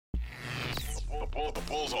All the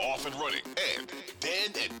balls are off and running, and Dan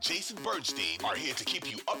and Jason Bernstein are here to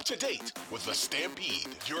keep you up to date with the Stampede.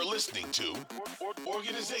 You're listening to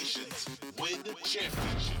Organizations Win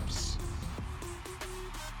Championships.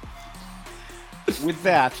 With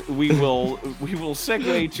that, we will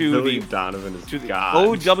segue to Billy the Donovan is to the God.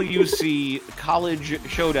 OWC College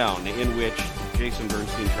Showdown, in which Jason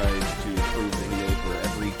Bernstein tries to prove that he knows where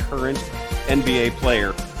every current NBA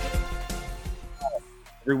player,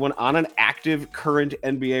 everyone on an active current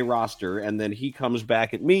NBA roster, and then he comes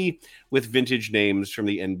back at me with vintage names from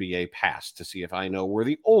the NBA past to see if I know where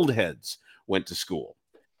the old heads went to school.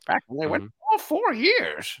 Back when they went all 4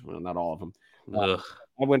 years. Well, not all of them.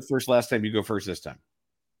 I went first last time. You go first this time.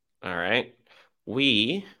 All right.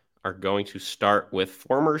 We are going to start with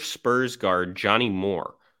former Spurs guard Johnny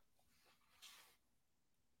Moore.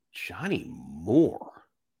 Johnny Moore?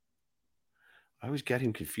 I always got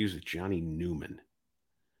him confused with Johnny Newman.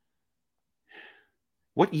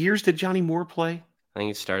 What years did Johnny Moore play? I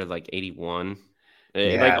think it started like 81.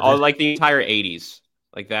 Yeah, like the entire 80s.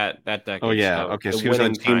 Like that decade. Oh, yeah. So okay. So the he was on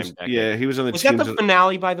winning time teams. decade. Yeah, he was on the Was teams. that the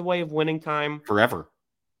finale, by the way, of Winning Time? Forever.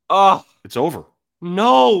 Oh, It's over.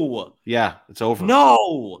 no. Yeah, it's over.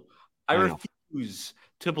 No. I know. refuse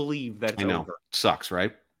to believe that it's I know. over. Sucks,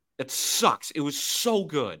 right? It sucks. It was so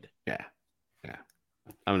good. Yeah.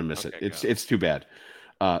 I'm gonna miss Okay, it. go. It's too bad.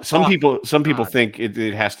 Some people God. think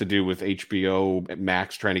it has to do with HBO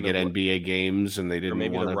Max trying to get The- NBA games, and they Or didn't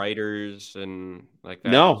maybe want the to. writers and like that.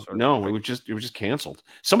 No, sort of no, thing. it was just canceled.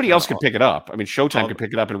 Somebody else could pick it up. I mean, Showtime all could the-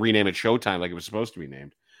 pick it up and rename it Showtime like it was supposed to be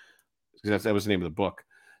named. Because that was the name of the book.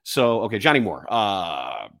 So, okay, Johnny Moore.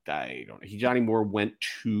 I don't know. Johnny Moore went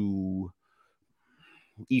to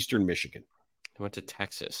Eastern Michigan. He went to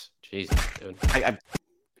Texas. Jesus, dude.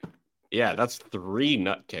 Yeah, that's 3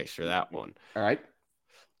 nutcakes for that one. All right.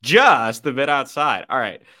 Just a bit outside. All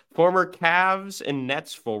right. Former Cavs and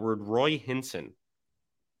Nets forward Roy Hinson.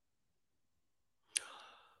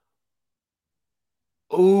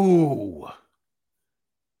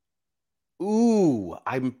 Ooh,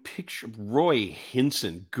 I'm picturing Roy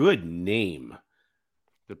Hinson. Good name.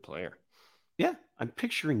 Good player. Yeah, I'm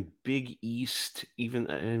picturing Big East,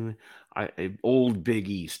 even old Big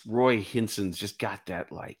East. Roy Hinson's just got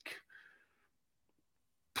that like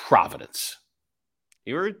Providence.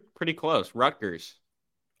 You were pretty close. Rutgers.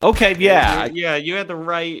 Okay, yeah, Yeah, you had the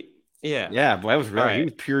right. Yeah. yeah. Boy, that was right. All right. He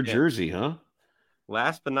was pure Yeah. Jersey, huh?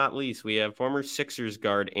 Last but not least, we have former Sixers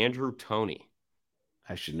guard Andrew Toney.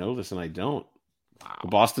 I should know this, and I don't. Wow. The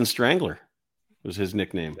Boston Strangler was his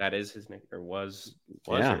nickname. That is his nickname. Or was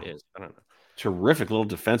Yeah. or is. I don't know. Terrific little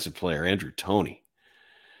defensive player, Andrew Toney.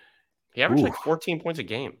 He averaged Ooh. like 14 points a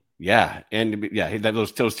game. Yeah, and yeah,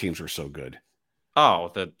 those teams were so good.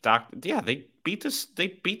 Oh, they beat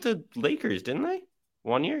the Lakers, didn't they?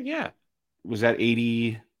 1 year? Yeah. Was that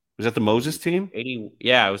 80? Was that the Moses team? 80.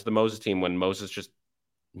 Yeah, it was the Moses team when Moses just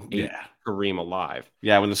ate Yeah. Kareem alive.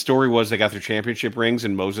 Yeah, when the story was they got their championship rings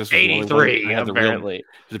and Moses was the only one 83, that had the apparently.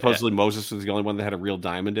 supposedly Moses was the only one that had a real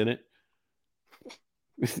diamond in it.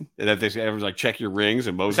 And that everyone's like, check your rings,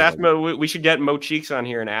 and Moses. Ask Mo, we should get Mo Cheeks on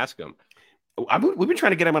here and ask him. We've been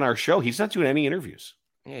trying to get him on our show. He's not doing any interviews.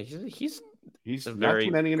 Yeah, he's He's a not very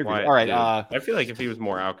doing any interviews. quiet All right, dude. I feel like if he was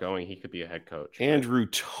more outgoing, he could be a head coach. Andrew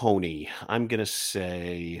Toney. I'm gonna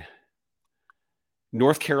say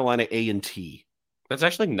North Carolina A&T. That's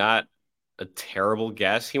actually not a terrible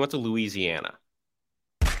guess. He went to Louisiana,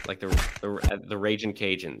 like the Raging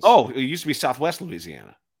Cajuns. Oh, it used to be Southwest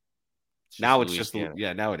Louisiana. Now it's Louisiana.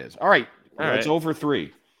 just now it is. All right, All it's right. over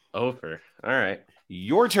 3. Over. All right.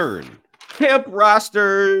 Your turn. Camp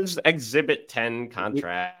rosters, Exhibit 10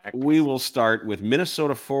 contract. We will start with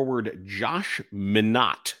Minnesota forward Josh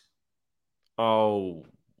Minott. Oh,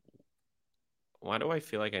 why do I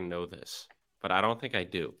feel like I know this? But I don't think I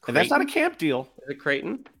do. And that's not a Creighton? camp deal. Is it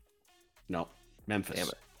Creighton? No, Memphis. Damn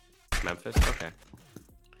it. Memphis? Okay.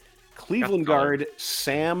 Cleveland Got the guard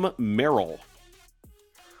Sam Merrill.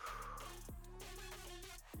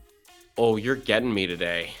 Oh, you're getting me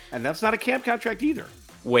today. And that's not a camp contract either.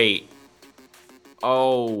 Wait.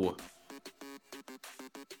 Oh.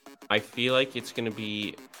 I feel like it's going to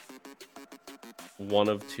be one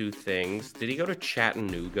of two things. Did he go to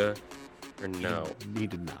Chattanooga or no? He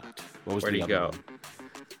did not. What was Where'd the he other go? one?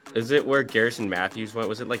 Is it where Garrison Matthews went?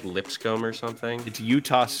 Was it like Lipscomb or something? It's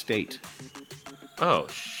Utah State. Oh,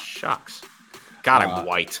 shucks. God, I'm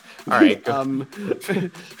white. All right. Go.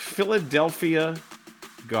 Philadelphia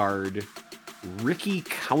guard Ricky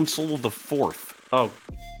Council IV.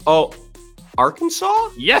 Oh, Arkansas?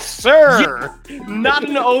 Yes, sir. Not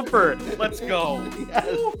an Oper. Let's go.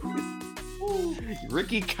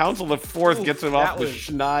 Ricky Council the Fourth gets him off the was-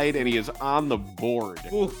 schneid, and he is on the board.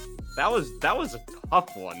 Ooh, that was a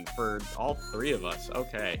tough one for all three of us.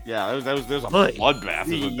 Okay. Yeah, there's a Boy. bloodbath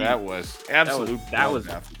is what that was. Absolute That was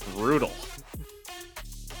bloodbath. brutal.